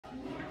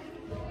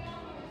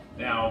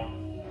Now,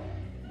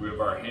 we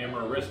have our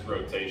hammer wrist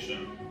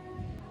rotation.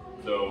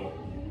 So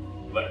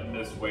letting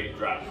this weight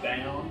drop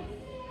down,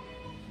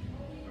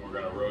 and we're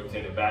gonna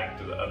rotate it back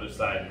to the other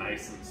side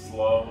nice and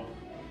slow.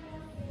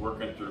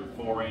 Working through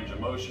full range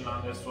of motion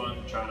on this one.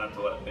 Try not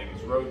to let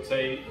things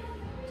rotate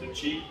to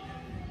cheat.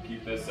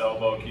 Keep this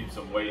elbow, keep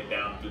some weight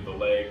down through the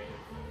leg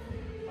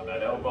on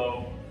that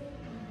elbow.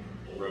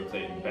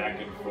 Rotating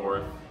back and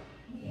forth.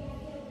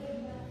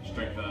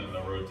 Strengthening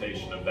the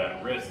rotation of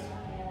that wrist.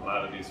 A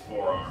lot of these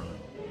forearm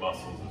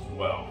muscles as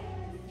well.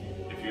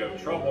 If you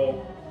have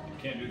trouble, you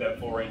can't do that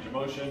full range of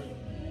motion,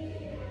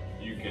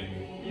 you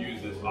can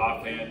use this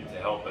offhand to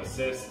help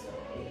assist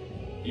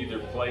either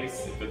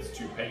place if it's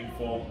too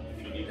painful.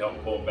 If you need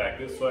help pulling back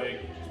this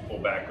way, just pull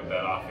back with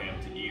that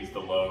offhand to ease the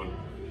load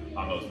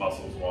on those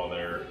muscles while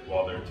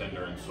they're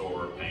tender and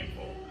sore or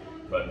painful.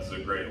 But it's a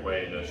great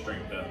way to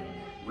strengthen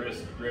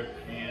wrist, grip,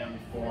 hand,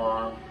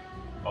 forearm,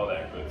 all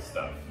that good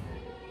stuff.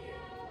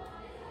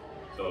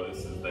 So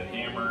this is the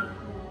hammer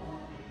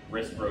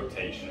wrist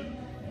rotation.